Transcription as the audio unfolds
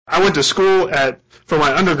went to school for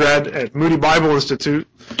my undergrad at Moody Bible Institute,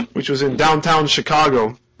 which was in downtown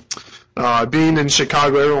Chicago. Being in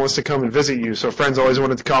Chicago, everyone wants to come and visit you. So friends always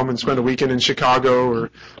wanted to come and spend a weekend in Chicago,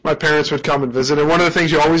 or my parents would come and visit. And one of the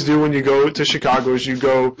things you always do when you go to Chicago is you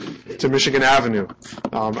go to Michigan Avenue.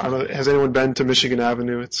 I don't know, has anyone been to Michigan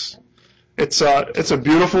Avenue? It's a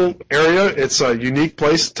beautiful area. It's a unique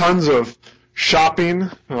place. Tons of shopping,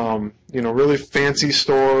 really fancy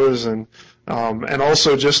stores, and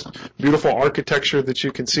also just beautiful architecture that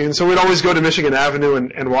you can see. And so we'd always go to Michigan Avenue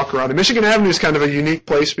and walk around. And Michigan Avenue is kind of a unique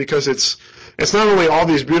place because it's not only all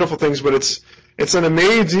these beautiful things, but it's an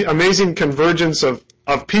amazing convergence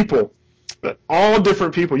of people, all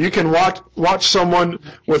different people. You can watch someone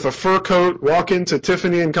with a fur coat walk into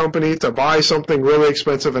Tiffany and Company to buy something really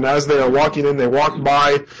expensive, and as they are walking in, they walk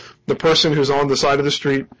by the person who's on the side of the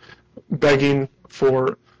street begging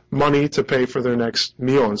for money to pay for their next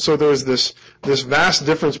meal. And so there's this vast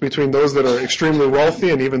difference between those that are extremely wealthy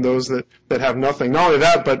and even those that have nothing. Not only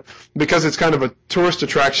that, but because it's kind of a tourist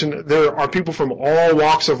attraction, there are people from all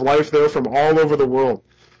walks of life there, from all over the world.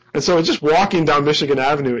 And so just walking down Michigan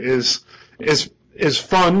Avenue is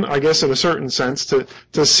fun, I guess, in a certain sense,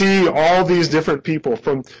 to see all these different people,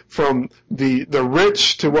 from the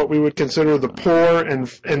rich to what we would consider the poor,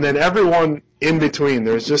 and then everyone in between.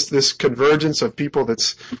 There's just this convergence of people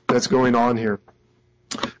that's going on here.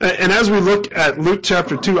 And as we look at Luke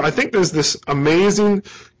chapter 2, I think there's this amazing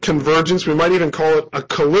convergence. We might even call it a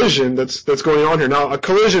collision that's going on here. Now, a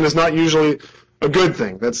collision is not usually a good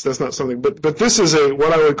thing. That's not something. But this is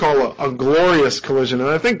what I would call a glorious collision.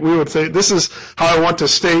 And I think we would say this is how I want to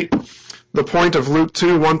state the point of Luke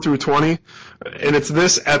 2, 1 through 20. And it's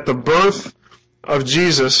this: at the birth of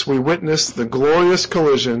Jesus, we witness the glorious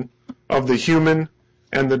collision of the human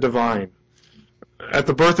and the divine. At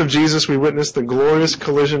the birth of Jesus, we witness the glorious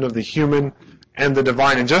collision of the human and the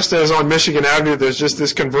divine. And just as on Michigan Avenue, there's just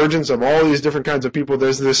this convergence of all these different kinds of people,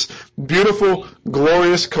 there's this beautiful,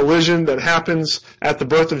 glorious collision that happens at the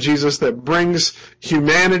birth of Jesus that brings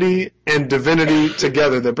humanity and divinity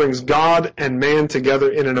together, that brings God and man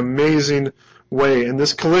together in an amazing way. And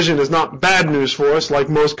this collision is not bad news for us, like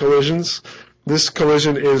most collisions. This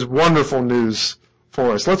collision is wonderful news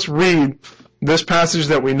for us. Let's read this passage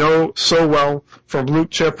that we know so well from Luke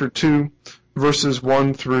chapter 2, verses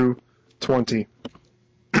 1 through 20.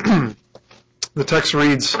 The text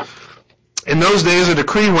reads, "In those days a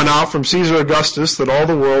decree went out from Caesar Augustus that all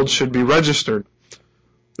the world should be registered.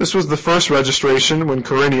 This was the first registration when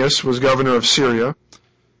Quirinius was governor of Syria,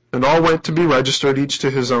 and all went to be registered, each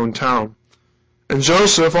to his own town. And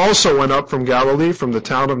Joseph also went up from Galilee, from the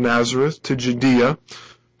town of Nazareth to Judea,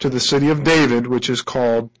 to the city of David, which is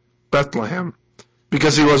called Bethlehem,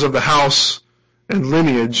 because he was of the house and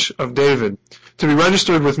lineage of David, to be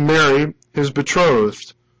registered with Mary, his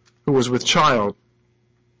betrothed, who was with child.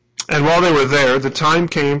 And while they were there, the time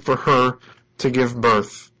came for her to give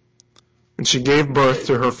birth. And she gave birth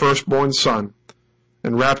to her firstborn son,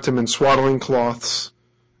 and wrapped him in swaddling cloths,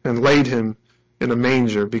 and laid him in a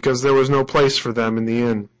manger, because there was no place for them in the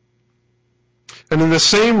inn. And in the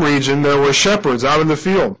same region there were shepherds out in the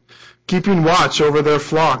field, keeping watch over their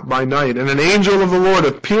flock by night. And an angel of the Lord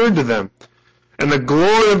appeared to them, and the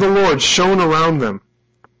glory of the Lord shone around them,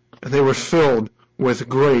 and they were filled with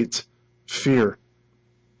great fear.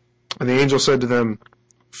 And the angel said to them,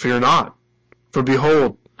 'Fear not, for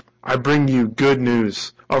behold, I bring you good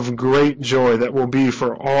news of great joy that will be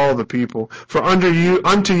for all the people. For unto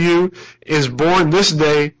you is born this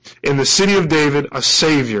day in the city of David a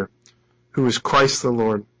Savior, who is Christ the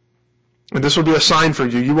Lord. And this will be a sign for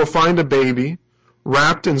you. You will find a baby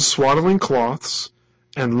wrapped in swaddling cloths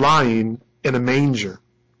and lying in a manger.'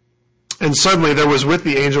 And suddenly there was with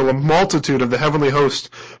the angel a multitude of the heavenly host,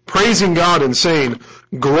 praising God and saying,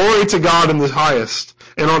 'Glory to God in the highest,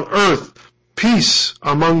 and on earth peace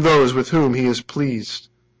among those with whom he is pleased.'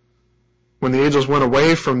 When the angels went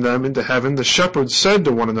away from them into heaven, the shepherds said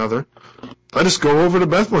to one another, 'Let us go over to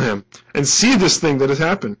Bethlehem and see this thing that has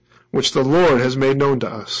happened, which the Lord has made known to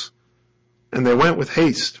us.' And they went with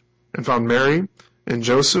haste and found Mary and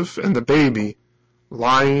Joseph and the baby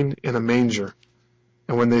lying in a manger.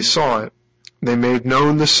 And when they saw it, they made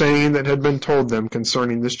known the saying that had been told them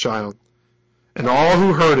concerning this child. And all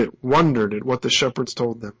who heard it wondered at what the shepherds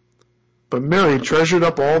told them. But Mary treasured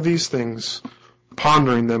up all these things,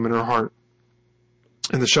 pondering them in her heart.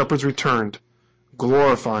 And the shepherds returned,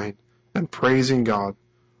 glorifying and praising God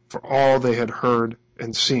for all they had heard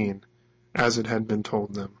and seen, as it had been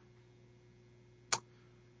told them."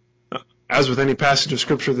 As with any passage of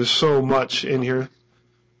Scripture, there's so much in here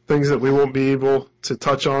things that we won't be able to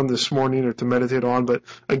touch on this morning or to meditate on. But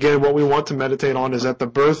again, what we want to meditate on is at the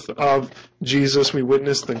birth of Jesus, we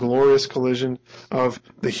witnessed the glorious collision of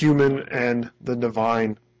the human and the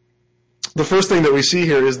divine. The first thing that we see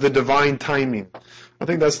here is the divine timing. I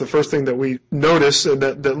think that's the first thing that we notice and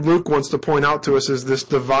that Luke wants to point out to us is this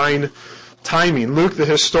divine timing. Luke, the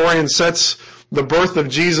historian, sets the birth of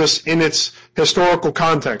Jesus in its historical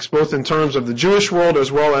context, both in terms of the Jewish world as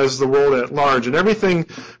well as the world at large. And everything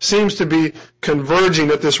seems to be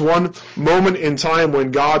converging at this one moment in time when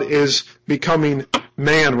God is becoming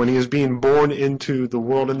man, when he is being born into the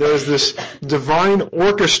world. And there's this divine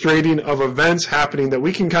orchestrating of events happening that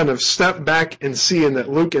we can kind of step back and see and that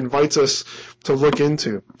Luke invites us to look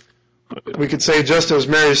into. We could say just as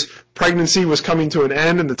Mary's pregnancy was coming to an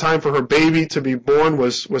end and the time for her baby to be born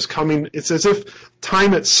was coming, it's as if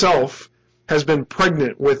time itself has been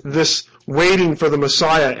pregnant with this waiting for the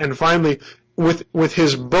Messiah, and finally with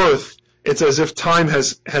his birth, it's as if time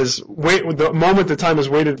the moment that time has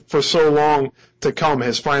waited for so long to come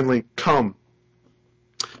has finally come.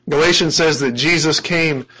 Galatians says that Jesus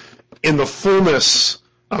came in the fullness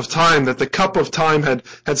of time, that the cup of time had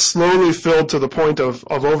slowly filled to the point of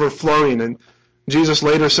overflowing. And Jesus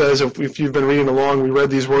later says, if you've been reading along, we read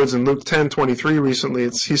these words in Luke 10:23 recently.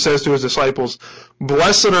 He says to his disciples,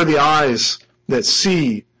 "Blessed are the eyes that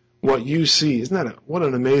see what you see." Isn't that what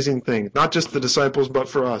an amazing thing? Not just the disciples, but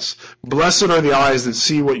for us. Blessed are the eyes that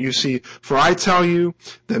see what you see. For I tell you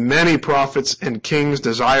that many prophets and kings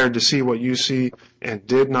desired to see what you see and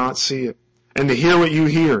did not see it, and to hear what you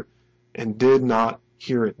hear and did not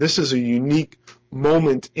hear it. This is a unique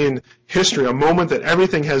moment in history, a moment that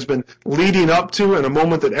everything has been leading up to and a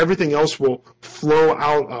moment that everything else will flow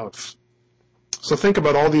out of. So think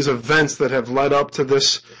about all these events that have led up to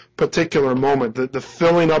this particular moment, the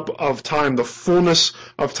filling up of time, the fullness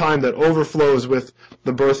of time that overflows with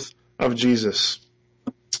the birth of Jesus.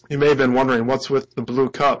 You may have been wondering, what's with the blue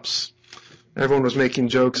cups? Everyone was making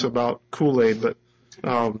jokes about Kool-Aid, but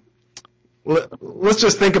let's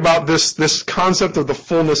just think about this concept of the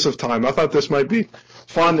fullness of time. I thought this might be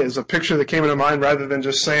fun as a picture that came into mind rather than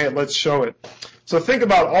just saying it, let's show it. So think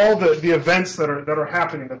about all the events that are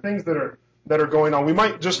happening, the things that are going on. We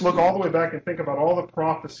might just look all the way back and think about all the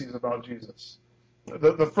prophecies about Jesus.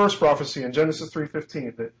 The first prophecy in Genesis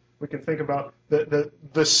 3:15 that we can think about,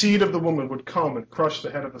 the seed of the woman would come and crush the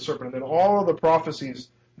head of the serpent, and then all of the prophecies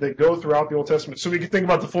that go throughout the Old Testament. So we can think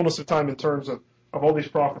about the fullness of time in terms of all these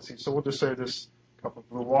prophecies. So we'll just say this cup of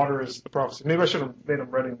blue water is the prophecy. Maybe I should have made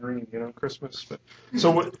them red and green, Christmas. But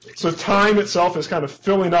so time itself is kind of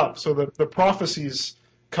filling up so that the prophecies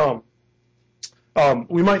come.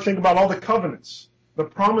 We might think about all the covenants, the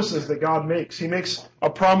promises that God makes. He makes a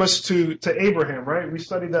promise to Abraham, right? We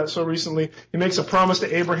studied that so recently. He makes a promise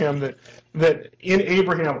to Abraham that in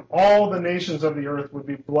Abraham all the nations of the earth would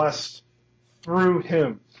be blessed through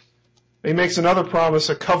him. He makes another promise,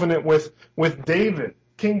 a covenant with David,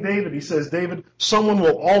 King David. He says, David, someone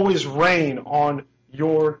will always reign on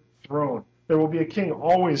your throne. There will be a king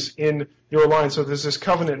always in your line. So there's this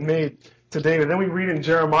covenant made to David. Then we read in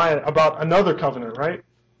Jeremiah about another covenant, right?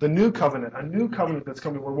 The new covenant, a new covenant that's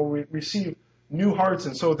coming where we receive new hearts.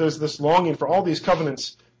 And so there's this longing for all these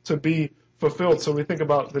covenants to be fulfilled. So we think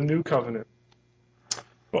about the new covenant.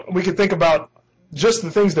 We could think about just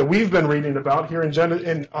the things that we've been reading about here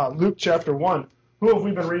in Luke chapter 1. Who have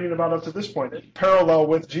we been reading about up to this point? Parallel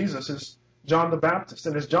with Jesus is John the Baptist.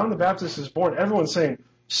 And as John the Baptist is born, everyone's saying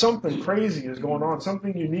something crazy is going on,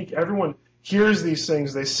 something unique. Everyone hears these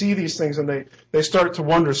things, they see these things, and they start to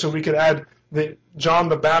wonder. So we could add John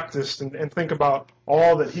the Baptist and think about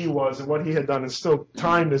all that he was and what he had done. And still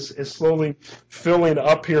time is slowly filling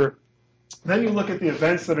up here. Then you look at the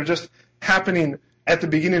events that are just happening at the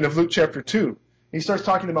beginning of Luke chapter 2. He starts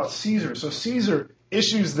talking about Caesar. So Caesar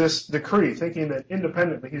issues this decree, thinking that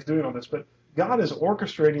independently he's doing all this. But God is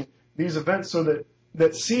orchestrating these events so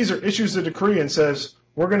that Caesar issues a decree and says,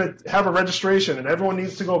 we're going to have a registration and everyone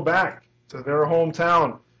needs to go back to their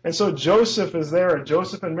hometown. And so Joseph is there, and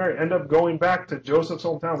Joseph and Mary end up going back to Joseph's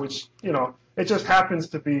hometown, which, it just happens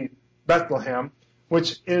to be Bethlehem,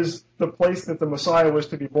 which is the place that the Messiah was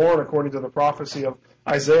to be born according to the prophecy of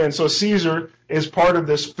Isaiah. And so Caesar is part of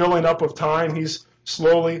this filling up of time. He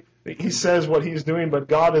says what he's doing, but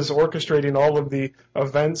God is orchestrating all of the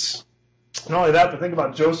events. Not only that, but think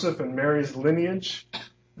about Joseph and Mary's lineage,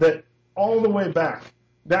 that all the way back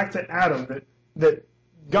to Adam, that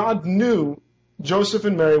God knew Joseph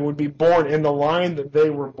and Mary would be born in the line that they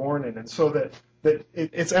were born in. And so that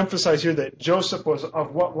it's emphasized here that Joseph was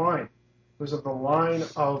of what line? It was of the line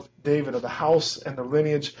of David, of the house and the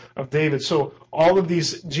lineage of David. So all of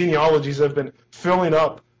these genealogies have been filling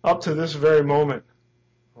up up to this very moment.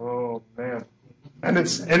 Oh man. And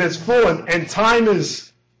it's full, and time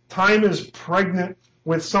is pregnant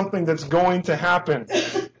with something that's going to happen.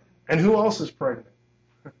 And who else is pregnant?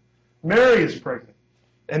 Mary is pregnant.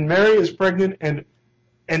 And Mary is pregnant,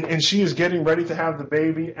 and she is getting ready to have the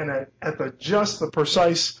baby, and at just the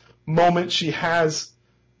precise moment she has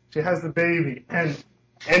the baby. And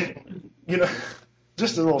you know,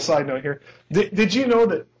 just a little side note here. Did you know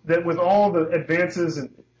that with all the advances, and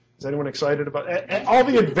is anyone excited about all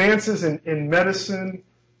the advances in medicine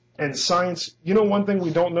and science, you know one thing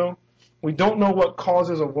we don't know? We don't know what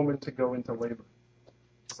causes a woman to go into labor.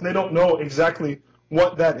 They don't know exactly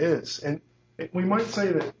what that is. And we might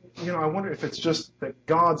say that, I wonder if it's just that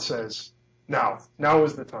God says, now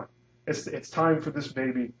is the time. It's time for this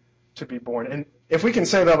baby to be born. And if we can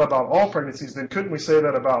say that about all pregnancies, then couldn't we say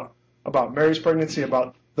that about Mary's pregnancy,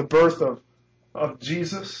 about the birth of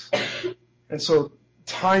Jesus? And so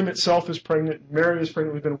time itself is pregnant. Mary is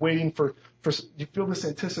pregnant. We've been waiting for you feel this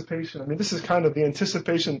anticipation? I mean, this is kind of the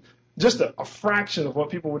anticipation, just a fraction of what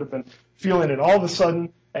people would have been feeling. And all of a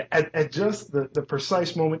sudden, at just the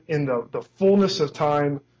precise moment in the fullness of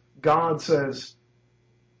time, God says,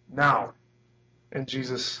 now. And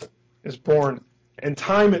Jesus is born. And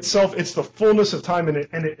time itself, it's the fullness of time, and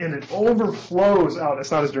it overflows out.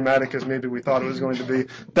 It's not as dramatic as maybe we thought it was going to be.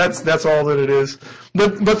 That's all that it is.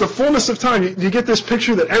 But the fullness of time, you get this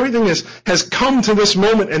picture that everything has come to this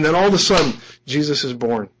moment, and then all of a sudden, Jesus is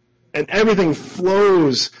born. And everything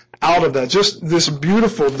flows out of that. Just this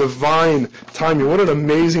beautiful divine timing. What an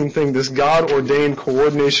amazing thing, this God-ordained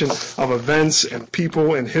coordination of events and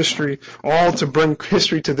people and history, all to bring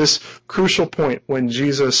history to this crucial point when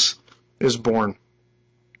Jesus is born.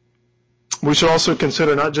 We should also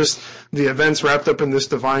consider not just the events wrapped up in this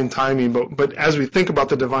divine timing, but as we think about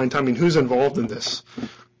the divine timing, who's involved in this?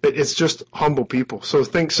 It's just humble people. So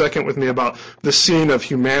think second with me about the scene of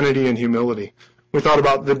humanity and humility. We thought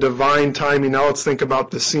about the divine timing. Now let's think about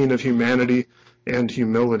the scene of humanity and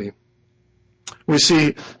humility. We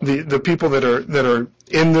see the people that are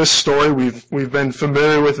in this story. We've been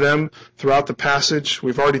familiar with them throughout the passage.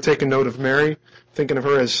 We've already taken note of Mary, thinking of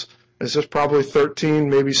her as just probably 13,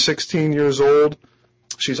 maybe 16 years old.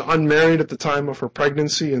 She's unmarried at the time of her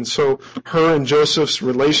pregnancy, and so her and Joseph's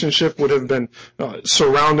relationship would have been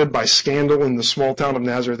surrounded by scandal in the small town of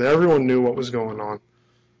Nazareth. Everyone knew what was going on.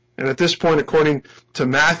 And at this point, according to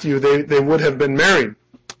Matthew, they would have been married.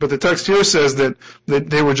 But the text here says that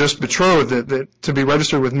they were just betrothed, that to be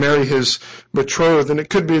registered with Mary, his betrothed. And it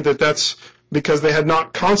could be that that's because they had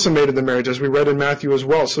not consummated the marriage, as we read in Matthew as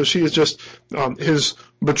well. So she is just his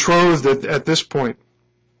betrothed at this point.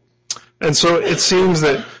 And so it seems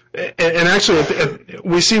that, and actually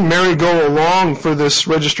we see Mary go along for this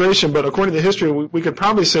registration, but according to history, we could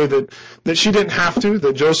probably say that she didn't have to,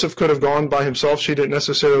 that Joseph could have gone by himself. She didn't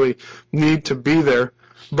necessarily need to be there.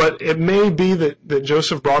 But it may be that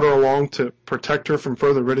Joseph brought her along to protect her from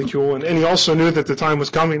further ridicule. And he also knew that the time was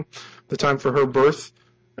coming, the time for her birth,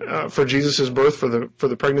 for Jesus' birth, for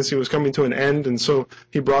the pregnancy was coming to an end. And so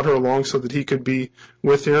he brought her along so that he could be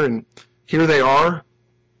with her. And here they are.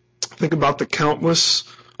 Think about the countless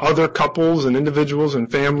other couples and individuals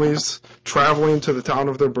and families traveling to the town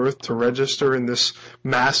of their birth to register in this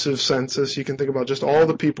massive census. You can think about just all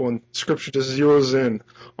the people, and Scripture just zeroes in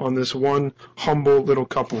on this one humble little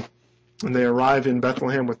couple. And they arrive in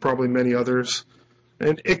Bethlehem with probably many others.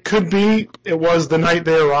 And it could be it was the night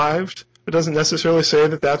they arrived. It doesn't necessarily say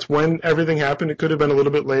that that's when everything happened. It could have been a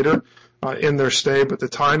little bit later in their stay. But the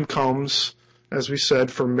time comes, as we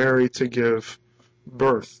said, for Mary to give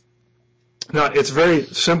birth. Now, it's very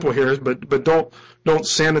simple here, but don't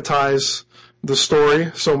sanitize the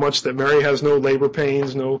story so much that Mary has no labor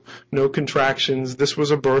pains, no contractions. This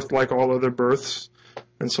was a birth like all other births.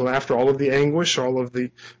 And so after all of the anguish, all of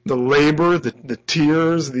the labor, the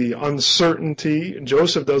tears, the uncertainty,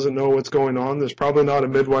 Joseph doesn't know what's going on. There's probably not a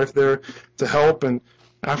midwife there to help. And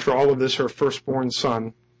after all of this, her firstborn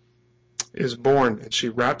son is born, and she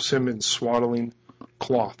wraps him in swaddling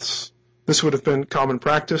cloths. This would have been common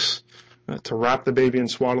practice, to wrap the baby in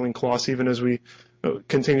swaddling cloths, even as we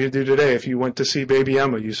continue to do today. If you went to see baby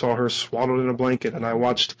Emma, you saw her swaddled in a blanket. And I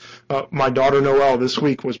watched my daughter Noelle this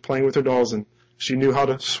week was playing with her dolls, and she knew how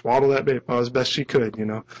to swaddle that baby as best she could,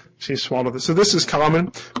 She swaddled it. So this is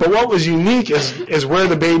common. But what was unique is where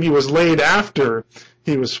the baby was laid after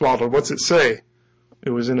he was swaddled. What's it say?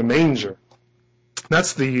 It was in a manger.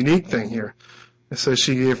 That's the unique thing here. It says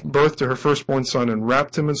she gave birth to her firstborn son and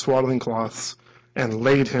wrapped him in swaddling cloths and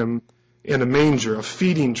laid him in a manger, a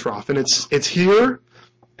feeding trough. And it's here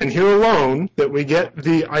and here alone that we get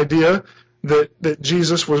the idea that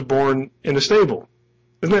Jesus was born in a stable.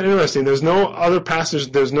 Isn't that interesting? There's no other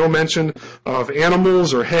passage, there's no mention of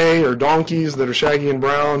animals or hay or donkeys that are shaggy and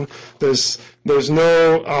brown. There's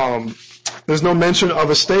no mention of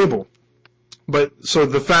a stable. But so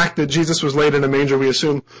the fact that Jesus was laid in a manger, we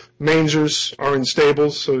assume mangers are in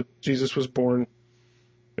stables, so Jesus was born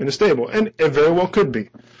in a stable. And it very well could be.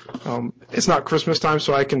 It's not Christmas time,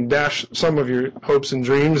 so I can dash some of your hopes and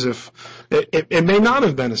dreams. If it may not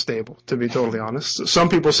have been a stable, to be totally honest. Some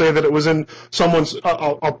people say that it was in someone's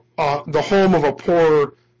the home of a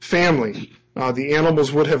poor family. The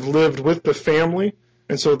animals would have lived with the family,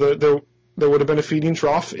 and so there would have been a feeding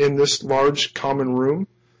trough in this large common room.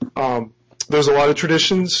 There's a lot of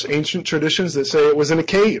traditions, ancient traditions, that say it was in a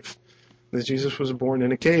cave, that Jesus was born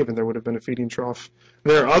in a cave, and there would have been a feeding trough.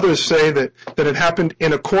 There are others say that it happened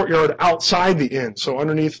in a courtyard outside the inn, so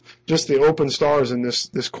underneath just the open stars in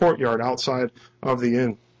this courtyard outside of the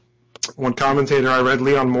inn. One commentator I read,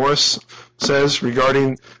 Leon Morris, says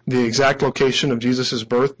regarding the exact location of Jesus'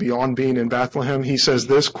 birth beyond being in Bethlehem, he says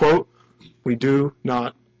this, quote, "We do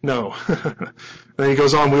not know." Then he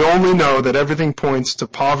goes on, "We only know that everything points to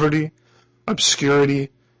poverty, obscurity,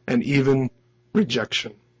 and even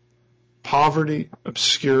rejection." Poverty,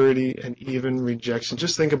 obscurity, and even rejection.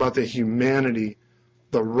 Just think about the humanity,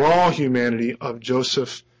 the raw humanity of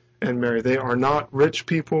Joseph and Mary. They are not rich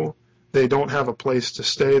people. They don't have a place to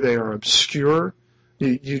stay. They are obscure.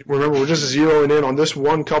 You remember, we're just zeroing in on this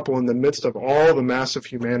one couple in the midst of all the massive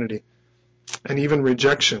humanity. And even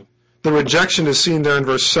rejection. The rejection is seen there in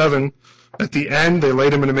verse 7. At the end, they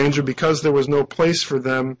laid him in a manger because there was no place for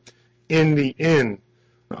them in the inn.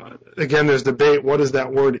 Again, there's debate. What does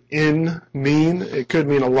that word "inn" mean? It could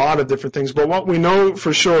mean a lot of different things. But what we know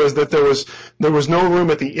for sure is that there was no room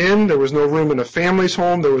at the inn. There was no room in a family's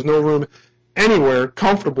home. There was no room anywhere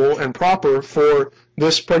comfortable and proper for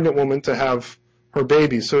this pregnant woman to have her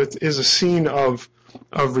baby. So it is a scene of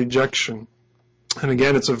rejection. And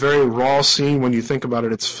again, it's a very raw scene when you think about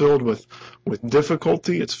it. It's filled with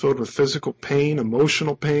difficulty. It's filled with physical pain,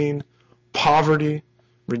 emotional pain, poverty,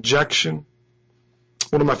 rejection.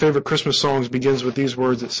 One of my favorite Christmas songs begins with these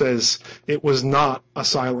words. It says, "It was not a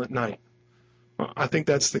silent night." I think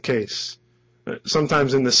that's the case.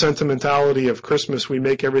 Sometimes in the sentimentality of Christmas, we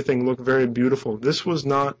make everything look very beautiful. This was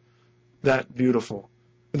not that beautiful.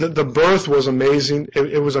 The birth was amazing.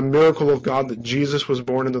 It was a miracle of God that Jesus was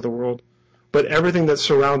born into the world. But everything that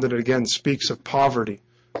surrounded it, again, speaks of poverty,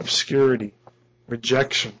 obscurity,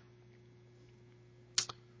 rejection.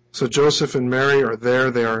 So Joseph and Mary are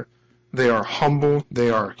there. They are humble, they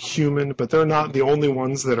are human, but they're not the only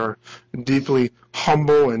ones that are deeply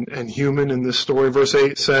humble and human in this story. Verse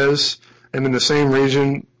 8 says, "And in the same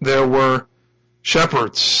region there were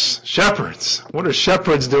shepherds." Shepherds. What are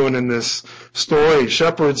shepherds doing in this story?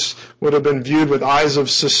 Shepherds would have been viewed with eyes of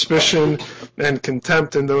suspicion and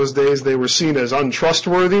contempt in those days. They were seen as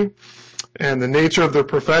untrustworthy, and the nature of their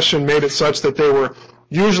profession made it such that they were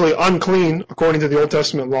usually unclean according to the Old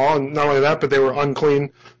Testament law, and not only that, but they were unclean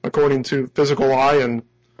according to physical eye and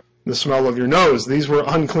the smell of your nose. These were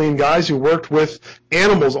unclean guys who worked with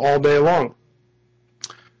animals all day long.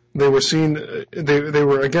 They were seen, they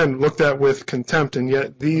were again looked at with contempt, and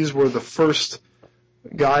yet these were the first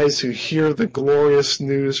guys who hear the glorious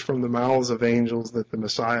news from the mouths of angels that the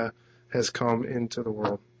Messiah has come into the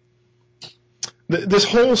world. This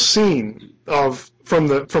whole scene from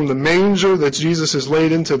the manger that Jesus is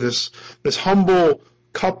laid into, this humble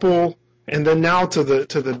couple, and then now to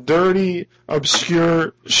the dirty,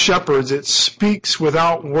 obscure shepherds, it speaks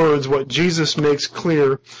without words what Jesus makes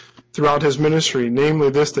clear throughout his ministry, namely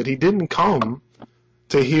this, that he didn't come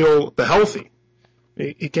to heal the healthy.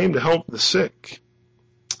 He came to help the sick.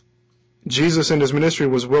 Jesus in his ministry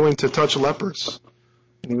was willing to touch lepers.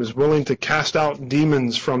 And he was willing to cast out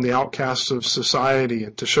demons from the outcasts of society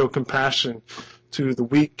and to show compassion to the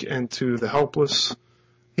weak and to the helpless.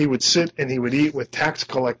 He would sit and he would eat with tax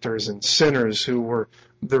collectors and sinners who were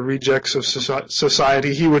the rejects of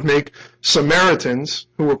society. He would make Samaritans,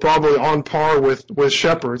 who were probably on par with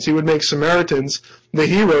shepherds, he would make Samaritans the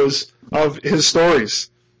heroes of his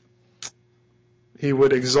stories. He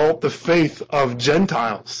would exalt the faith of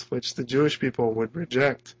Gentiles, which the Jewish people would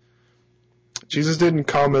reject. Jesus didn't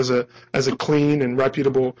come as a clean and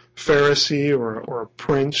reputable Pharisee or a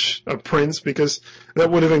prince, because that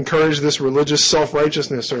would have encouraged this religious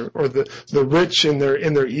self-righteousness or the rich in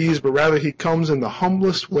their ease, but rather he comes in the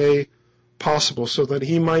humblest way possible so that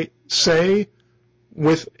he might say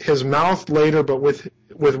with his mouth later, but with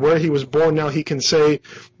where he was born now, he can say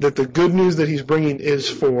that the good news that he's bringing is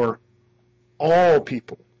for all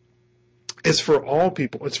people. It's for all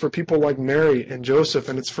people. It's for people like Mary and Joseph,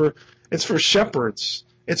 and it's for shepherds.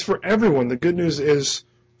 It's for everyone. The good news is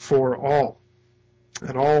for all.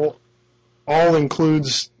 And all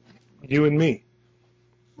includes you and me.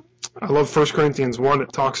 I love 1 Corinthians 1.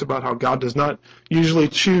 It talks about how God does not usually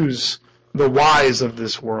choose the wise of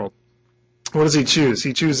this world. What does he choose?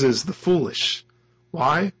 He chooses the foolish.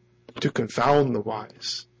 Why? To confound the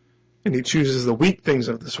wise. And he chooses the weak things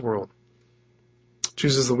of this world.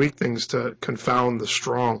 Chooses the weak things to confound the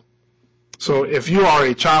strong. So if you are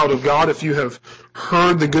a child of God, if you have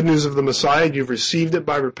heard the good news of the Messiah, you've received it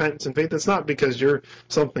by repentance and faith, it's not because you're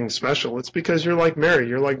something special. It's because you're like Mary,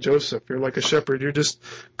 you're like Joseph, you're like a shepherd, you're just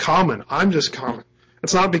common. I'm just common.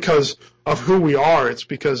 It's not because of who we are, it's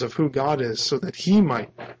because of who God is, so that he might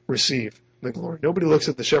receive the glory. Nobody looks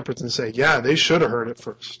at the shepherds and say, yeah, they should have heard it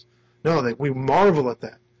first. No, we marvel at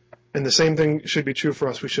that. And the same thing should be true for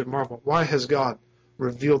us. We should marvel. Why has God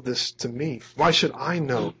revealed this to me? Why should I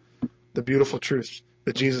know the beautiful truth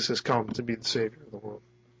that Jesus has come to be the Savior of the world?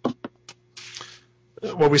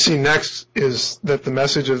 What we see next is that the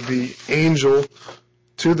message of the angel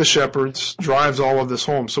to the shepherds drives all of this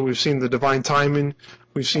home. So we've seen the divine timing,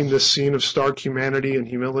 we've seen this scene of stark humanity and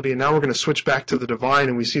humility, and now we're going to switch back to the divine,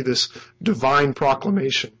 and we see this divine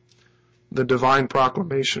proclamation. The divine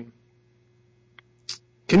proclamation.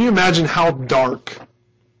 Can you imagine how dark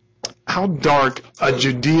a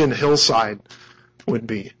Judean hillside would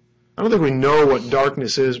be? I don't think we know what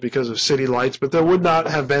darkness is because of city lights, but there would not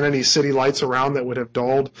have been any city lights around that would have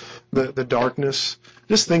dulled the darkness.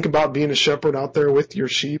 Just think about being a shepherd out there with your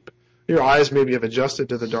sheep. Your eyes maybe have adjusted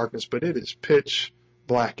to the darkness, but it is pitch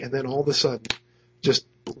black. And then all of a sudden, just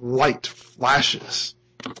light flashes,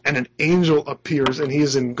 and an angel appears, and he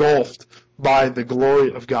is engulfed by the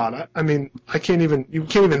glory of God. I mean, you can't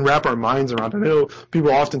even wrap our minds around it. I know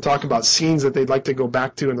people often talk about scenes that they'd like to go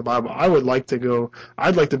back to in the Bible. I'd like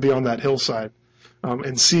to be on that hillside,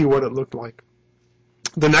 and see what it looked like.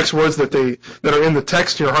 The next words that are in the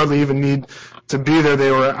text here hardly even need to be there. They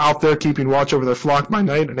were out there keeping watch over their flock by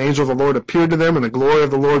night. An angel of the Lord appeared to them, and the glory of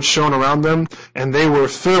the Lord shone around them, and they were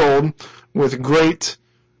filled with great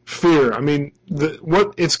fear. I mean,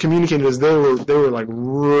 what it's communicated is they were like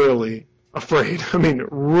really afraid. I mean,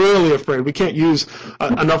 really afraid. We can't use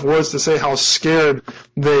enough words to say how scared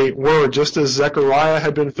they were. Just as Zechariah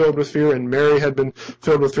had been filled with fear and Mary had been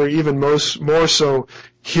filled with fear, even more so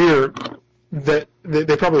here, that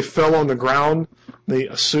they probably fell on the ground. They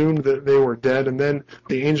assumed that they were dead. And then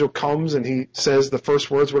the angel comes and he says the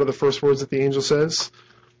first words. What are the first words that the angel says?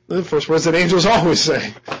 The first words that angels always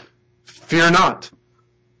say. Fear not.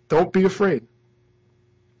 Don't be afraid.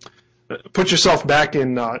 Put yourself back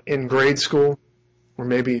in grade school, or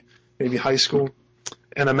maybe high school,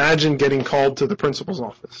 and imagine getting called to the principal's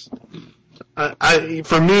office.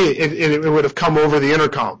 For me, it would have come over the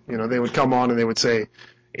intercom. You know, they would come on and they would say,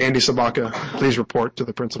 "Andy Sabaka, please report to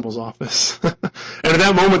the principal's office." And at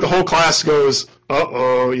that moment, the whole class goes,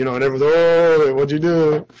 "Uh-oh," you know, and everyone's, "Oh, what'd you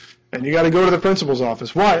do?" And you got to go to the principal's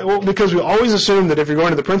office. Why? Well, because we always assume that if you're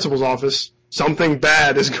going to the principal's office, something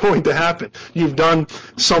bad is going to happen. You've done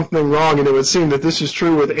something wrong, and it would seem that this is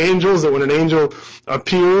true with angels, that when an angel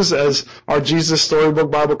appears, as our Jesus Storybook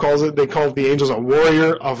Bible calls it, they call the angels a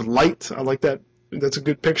warrior of light. I like that. That's a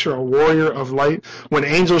good picture, a warrior of light. When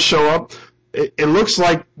angels show up, it looks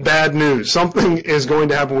like bad news. Something is going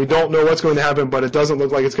to happen. We don't know what's going to happen, but it doesn't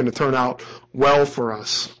look like it's going to turn out well for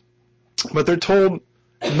us. But they're told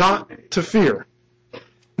not to fear.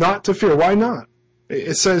 Not to fear. Why not?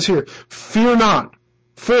 It says here, "Fear not,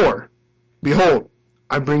 for, behold,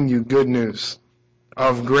 I bring you good news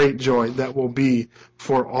of great joy that will be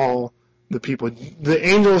for all the people." The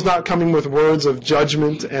angel is not coming with words of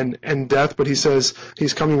judgment and death, but he says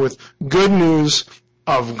he's coming with good news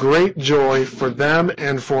of great joy for them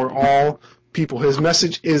and for all people. His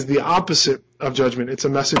message is the opposite of judgment. It's a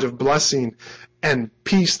message of blessing and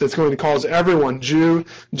peace that's going to cause everyone, Jew,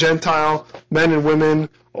 Gentile, men and women,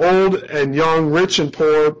 old and young, rich and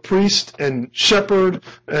poor, priest and shepherd,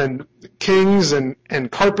 and kings and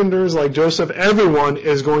carpenters like Joseph, everyone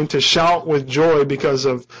is going to shout with joy because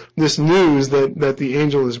of this news that the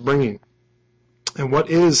angel is bringing. And what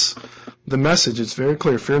is the message? It's very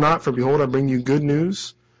clear. "Fear not, for behold, I bring you good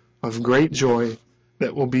news of great joy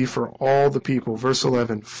that will be for all the people." Verse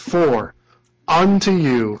 11, "For unto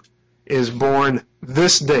you is born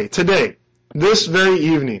this day," today, this very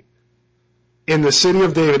evening, "in the city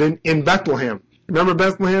of David," in Bethlehem. Remember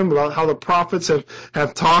Bethlehem, about how the prophets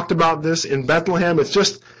have talked about this in Bethlehem? It's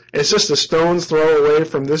just a stone's throw away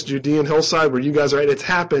from this Judean hillside where you guys are at. It's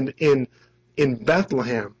happened in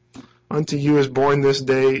Bethlehem. "Unto you is born this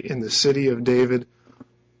day in the city of David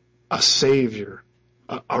a Savior,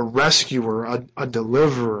 a rescuer, a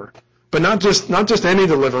deliverer, But not just any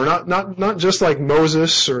deliverer, not just like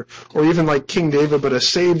Moses or even like King David, but a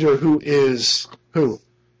Savior who is who?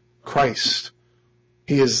 Christ.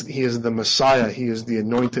 He is the Messiah. He is the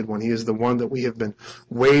anointed one. He is the one that we have been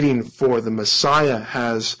waiting for. The Messiah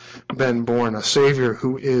has been born, a Savior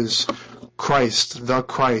who is Christ, the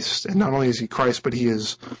Christ. And not only is he Christ, but he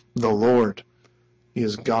is the Lord. He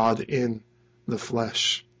is God in the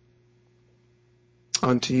flesh.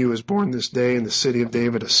 Unto you is born this day in the city of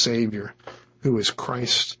David a Savior who is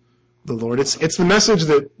Christ the Lord. It's the message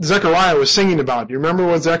that Zechariah was singing about. You remember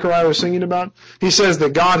what Zechariah was singing about? He says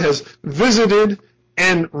that God has visited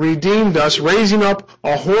and redeemed us, raising up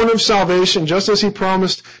a horn of salvation just as he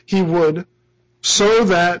promised he would, so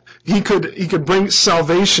that he could bring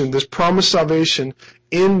salvation, this promised salvation,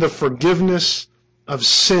 in the forgiveness of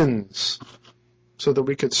sins, so that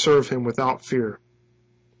we could serve him without fear.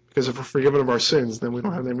 Because if we're forgiven of our sins, then we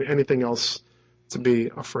don't have anything else to be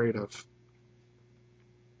afraid of.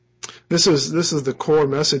 This is the core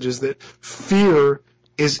message, is that fear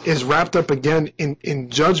is wrapped up again in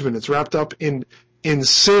judgment. It's wrapped up in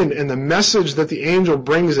sin, and the message that the angel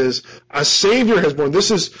brings is a Savior has born.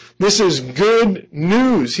 This is good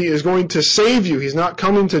news. He is going to save you. He's not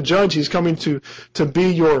coming to judge. He's coming to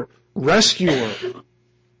be your rescuer.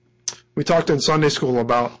 We talked in Sunday school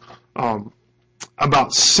about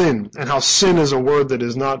sin, and how sin is a word that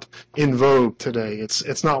is not in vogue today.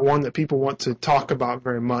 It's not one that people want to talk about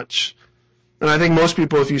very much. And I think most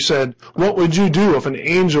people, if you said, what would you do if an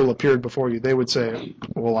angel appeared before you? They would say,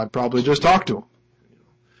 well, I'd probably just talk to him.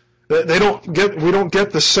 We don't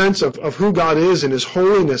get the sense of who God is and his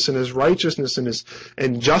holiness and his righteousness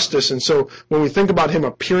and justice. And so when we think about him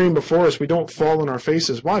appearing before us, we don't fall on our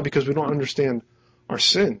faces. Why? Because we don't understand our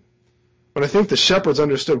sin. But I think the shepherds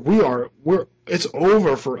understood it's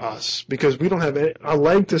over for us, because we don't have a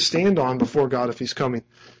leg to stand on before God if he's coming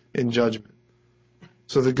in judgment.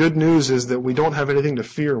 So the good news is that we don't have anything to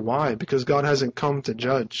fear. Why? Because God hasn't come to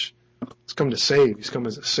judge. He's come to save. He's come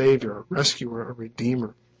as a Savior, a rescuer, a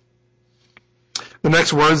Redeemer. The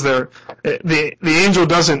next words there, the angel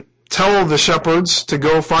doesn't tell the shepherds to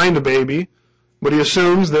go find a baby, but he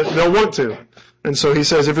assumes that they'll want to. And so he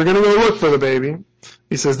says, if you're going to go look for the baby,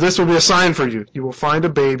 he says, this will be a sign for you. You will find a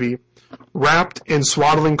baby wrapped in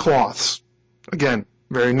swaddling cloths. Again,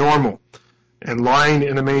 very normal. And lying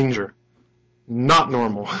in a manger. Not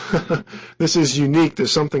normal. This is unique.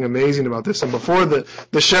 There's something amazing about this. And before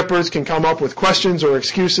the shepherds can come up with questions or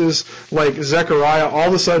excuses like Zechariah, all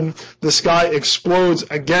of a sudden the sky explodes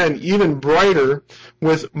again, even brighter,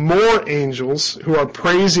 with more angels who are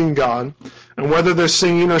praising God. And whether they're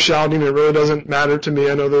singing or shouting, it really doesn't matter to me.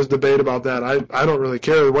 I know there's debate about that. I don't really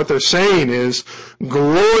care. What they're saying is,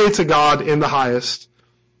 glory to God in the highest,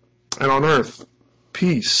 and on earth,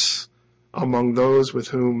 peace among those with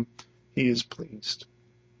whom he is pleased.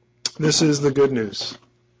 This is the good news.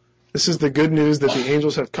 This is the good news that the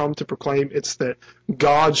angels have come to proclaim. It's that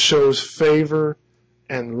God shows favor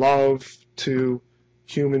and love to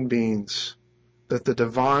human beings. That the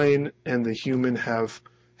divine and the human have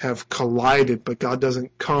collided, but God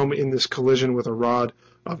doesn't come in this collision with a rod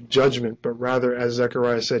of judgment, but rather, as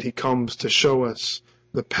Zechariah said, he comes to show us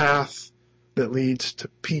the path that leads to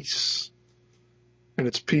peace. And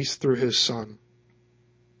it's peace through his Son.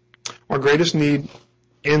 Our greatest need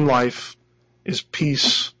in life is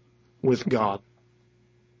peace with God,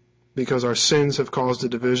 because our sins have caused a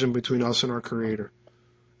division between us and our Creator,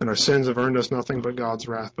 and our sins have earned us nothing but God's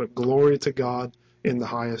wrath. But glory to God in the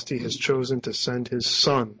highest. He has chosen to send his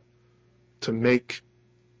Son to make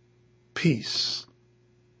peace.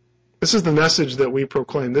 This is the message that we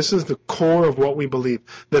proclaim. This is the core of what we believe,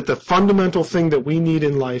 that the fundamental thing that we need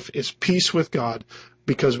in life is peace with God,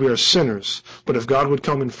 because we are sinners. But if God would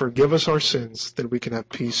come and forgive us our sins, then we can have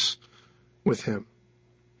peace with him.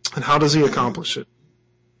 And how does he accomplish it?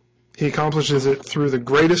 He accomplishes it through the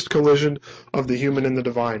greatest collision of the human and the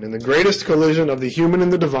divine. And the greatest collision of the human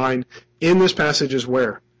and the divine in this passage is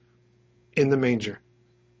where? In the manger.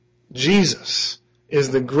 Jesus is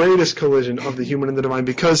the greatest collision of the human and the divine,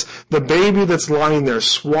 because the baby that's lying there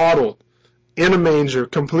swaddled in a manger,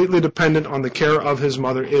 completely dependent on the care of his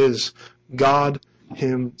mother, is God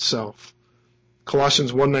himself.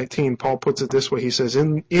 Colossians 1:19, Paul puts it this way. He says,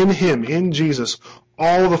 in him, in Jesus,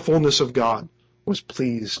 all the fullness of God was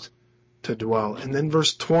pleased to dwell. And then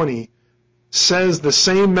verse 20 says the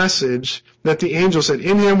same message that the angel said.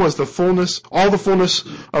 In him was the fullness, all the fullness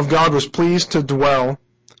of God was pleased to dwell,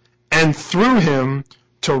 and through him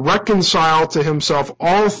to reconcile to himself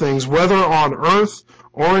all things, whether on earth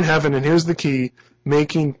or in heaven. And here's the key,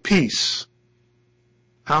 making peace.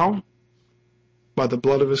 How? By the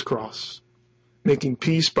blood of his cross. making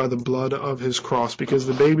peace by the blood of his cross, because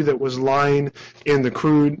the baby that was lying in the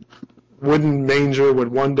crude wooden manger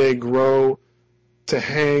would one day grow to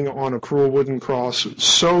hang on a cruel wooden cross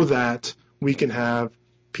so that we can have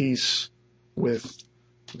peace with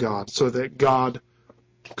God, so that God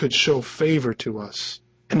could show favor to us.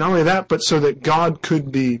 And not only that, but so that God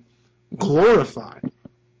could be glorified.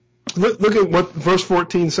 Look at what verse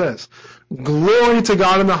 14 says. Glory to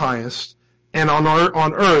God in the highest, and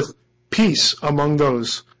on earth peace among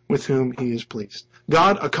those with whom he is pleased.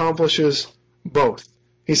 God accomplishes both.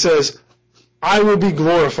 He says, I will be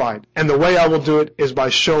glorified, and the way I will do it is by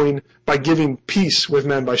giving peace with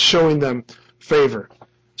men, by showing them favor.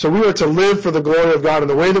 So we are to live for the glory of God, and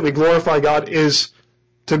the way that we glorify God is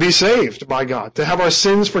to be saved by God, to have our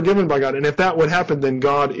sins forgiven by God. And if that would happen, then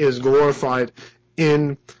God is glorified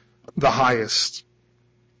in the highest.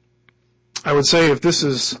 I would say if this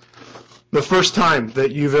is the first time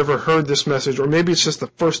that you've ever heard this message, or maybe it's just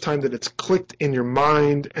the first time that it's clicked in your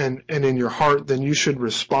mind and in your heart, then you should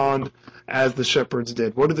respond as the shepherds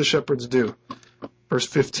did. What did the shepherds do? Verse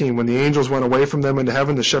 15, when the angels went away from them into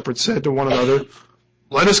heaven, the shepherds said to one another,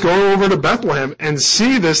 let us go over to Bethlehem and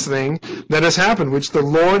see this thing that has happened, which the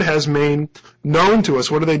Lord has made known to us.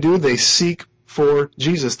 What do? They seek for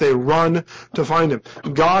Jesus. They run to find him.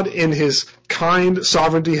 God, in his kind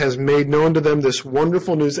sovereignty, has made known to them this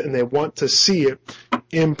wonderful news, and they want to see it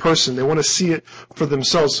in person. They want to see it for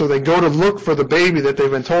themselves. So they go to look for the baby that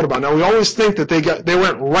they've been told about. Now, we always think that they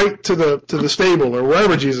went right to the stable or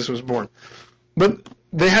wherever Jesus was born. But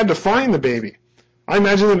they had to find the baby. I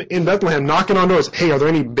imagine them in Bethlehem knocking on doors. Hey, are there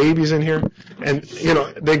any babies in here? And,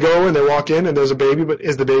 they go and they walk in and there's a baby, but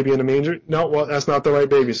is the baby in a manger? No, well, that's not the right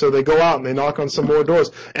baby. So they go out and they knock on some more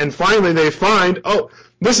doors. And finally they find, oh,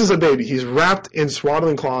 this is a baby. He's wrapped in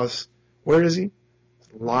swaddling cloths. Where is he?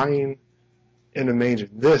 Lying in a manger.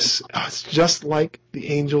 It's just like the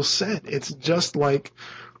angels said. It's just like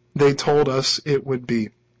they told us it would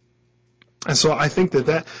be. And so I think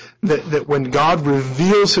that when God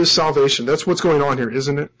reveals his salvation, that's what's going on here,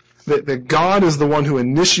 isn't it? That God is the one who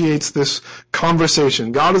initiates this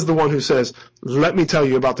conversation. God is the one who says, let me tell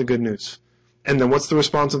you about the good news. And then what's the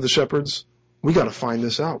response of the shepherds? We got to find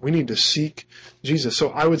this out. We need to seek Jesus. So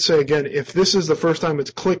I would say again, if this is the first time it's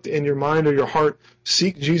clicked in your mind or your heart,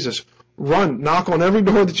 seek Jesus. Run, knock on every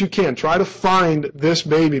door that you can. Try to find this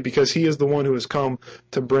baby, because he is the one who has come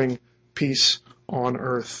to bring peace on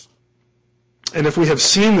earth. And if we have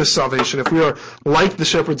seen this salvation, if we are like the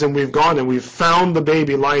shepherds and we've gone and we've found the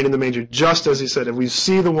baby lying in the manger, just as he said, if we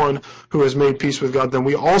see the one who has made peace with God, then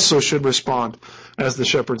we also should respond as the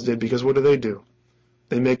shepherds did, because what do?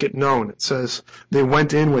 They make it known. It says, they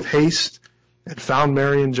went in with haste and found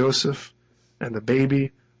Mary and Joseph and the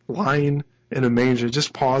baby lying in a manger.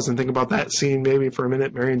 Just pause and think about that scene maybe for a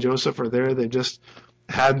minute. Mary and Joseph are there. They just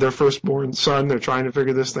had their firstborn son. They're trying to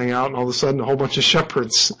figure this thing out, and all of a sudden a whole bunch of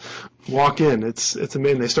shepherds walk in. It's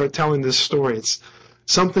amazing. They start telling this story. It's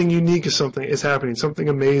something unique is happening, something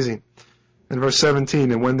amazing. In verse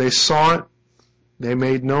 17, and when they saw it, they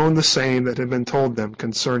made known the saying that had been told them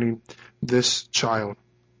concerning this child.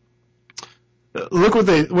 Look what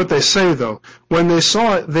they say though. When they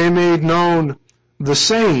saw it, they made known the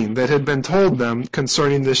saying that had been told them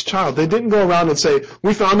concerning this child. They didn't go around and say,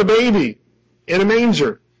 we found a baby in a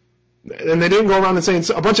manger. And they didn't go around and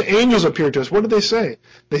say, a bunch of angels appeared to us. What did they say?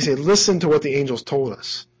 They said, listen to what the angels told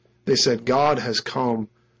us. They said, God has come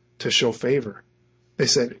to show favor. They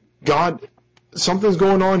said, God, something's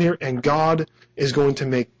going on here, and God is going to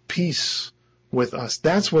make peace with us.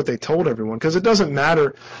 That's what they told everyone, because it doesn't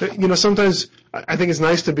matter. Sometimes I think it's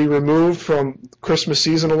nice to be removed from Christmas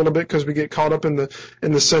season a little bit, because we get caught up in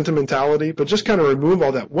the sentimentality, but just kind of remove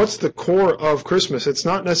all that. What's the core of Christmas? It's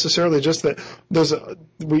not necessarily just that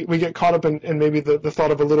we get caught up in maybe the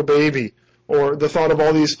thought of a little baby or the thought of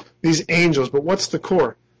all these angels, but what's the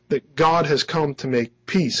core? That God has come to make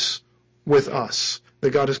peace with us,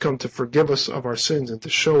 that God has come to forgive us of our sins and to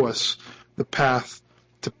show us the path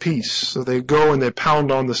to peace. So they go and they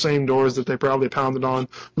pound on the same doors that they probably pounded on,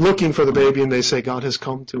 looking for the baby, and they say, God has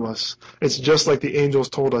come to us. It's just like the angels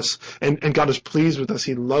told us. And God is pleased with us.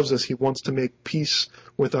 He loves us. He wants to make peace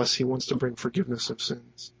with us. He wants to bring forgiveness of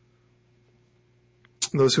sins.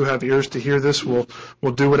 Those who have ears to hear this will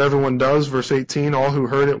do what everyone does. Verse 18, all who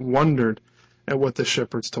heard it wondered at what the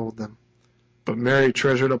shepherds told them. But Mary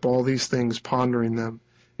treasured up all these things, pondering them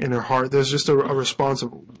in her heart. There's just a response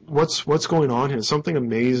of what's going on here. Something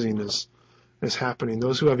amazing is happening.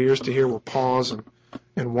 Those who have ears to hear will pause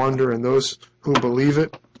and wonder, and those who believe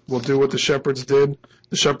it will do what the shepherds did.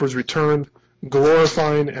 The shepherds returned,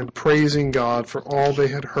 glorifying and praising God for all they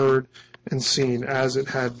had heard and seen as it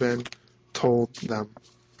had been told them.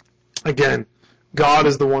 Again, God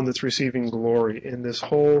is the one that's receiving glory in this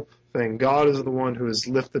whole thing. God is the one who is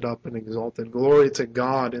lifted up and exalted. Glory to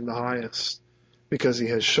God in the highest, because he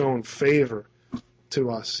has shown favor to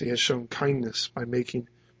us. He has shown kindness by making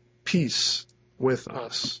peace with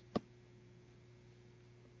us.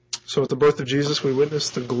 So at the birth of Jesus, we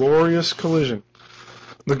witnessed the glorious collision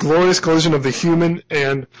of the human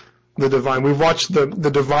and the divine. We've watched the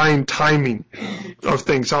divine timing of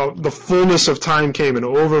things, how the fullness of time came and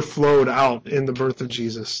overflowed out in the birth of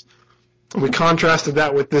Jesus. And we contrasted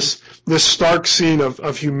that with this stark scene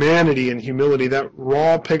of humanity and humility, that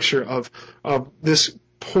raw picture of this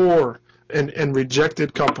poor and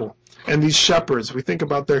rejected couple. And these shepherds, we think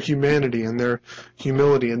about their humanity and their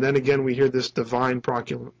humility. And then again, we hear this divine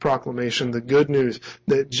proclamation, the good news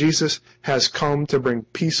that Jesus has come to bring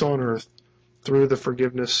peace on earth through the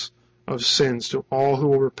forgiveness of sins to all who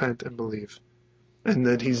will repent and believe. And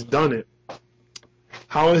that he's done it.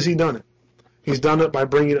 How has he done it? He's done it by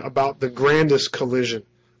bringing about the grandest collision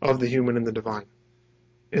of the human and the divine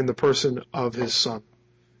in the person of his Son,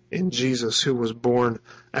 in Jesus, who was born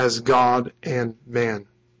as God and man.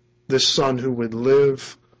 This Son who would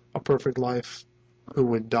live a perfect life, who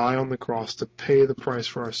would die on the cross to pay the price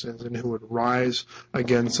for our sins, and who would rise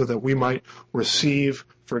again so that we might receive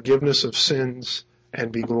forgiveness of sins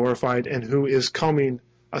and be glorified, and who is coming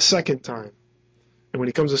a second time. And when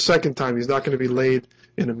he comes a second time, he's not going to be laid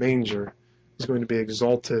in a manger. He's going to be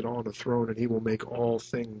exalted on a throne, and he will make all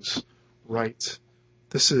things right.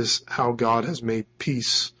 This is how God has made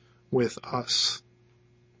peace with us.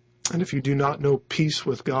 And if you do not know peace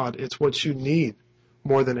with God, it's what you need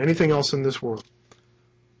more than anything else in this world.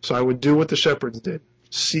 So I would do what the shepherds did.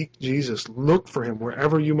 Seek Jesus. Look for him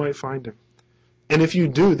wherever you might find him. And if you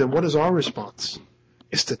do, then what is our response?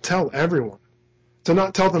 It's to tell everyone. To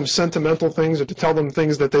not tell them sentimental things or to tell them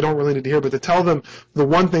things that they don't really need to hear, but to tell them the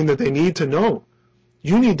one thing that they need to know.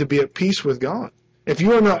 You need to be at peace with God. If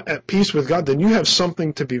you are not at peace with God, then you have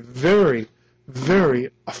something to be very,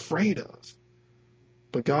 very afraid of.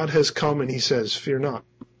 But God has come and he says, fear not.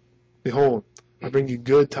 Behold, I bring you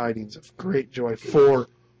good tidings of great joy for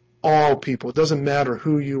all people. It doesn't matter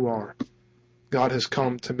who you are. God has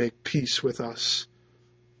come to make peace with us.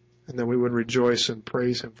 And then we would rejoice and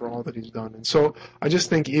praise him for all that he's done. And so I just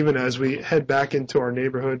think even as we head back into our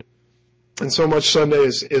neighborhood, and so much Sunday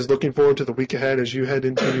is looking forward to the week ahead as you head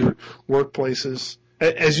into your workplaces,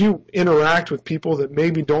 as you interact with people that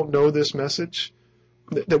maybe don't know this message,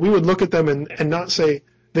 that we would look at them and not say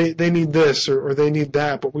they need this or they need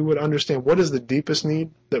that, but we would understand what is the deepest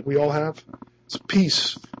need that we all have. It's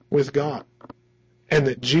peace with God. And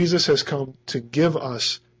that Jesus has come to give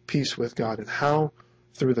us peace with God. And how?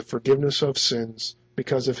 Through the forgiveness of sins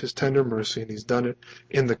because of his tender mercy. And he's done it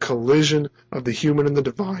in the collision of the human and the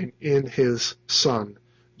divine in his Son,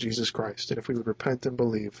 Jesus Christ. And if we would repent and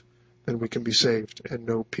believe, then we can be saved and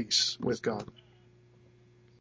know peace with God.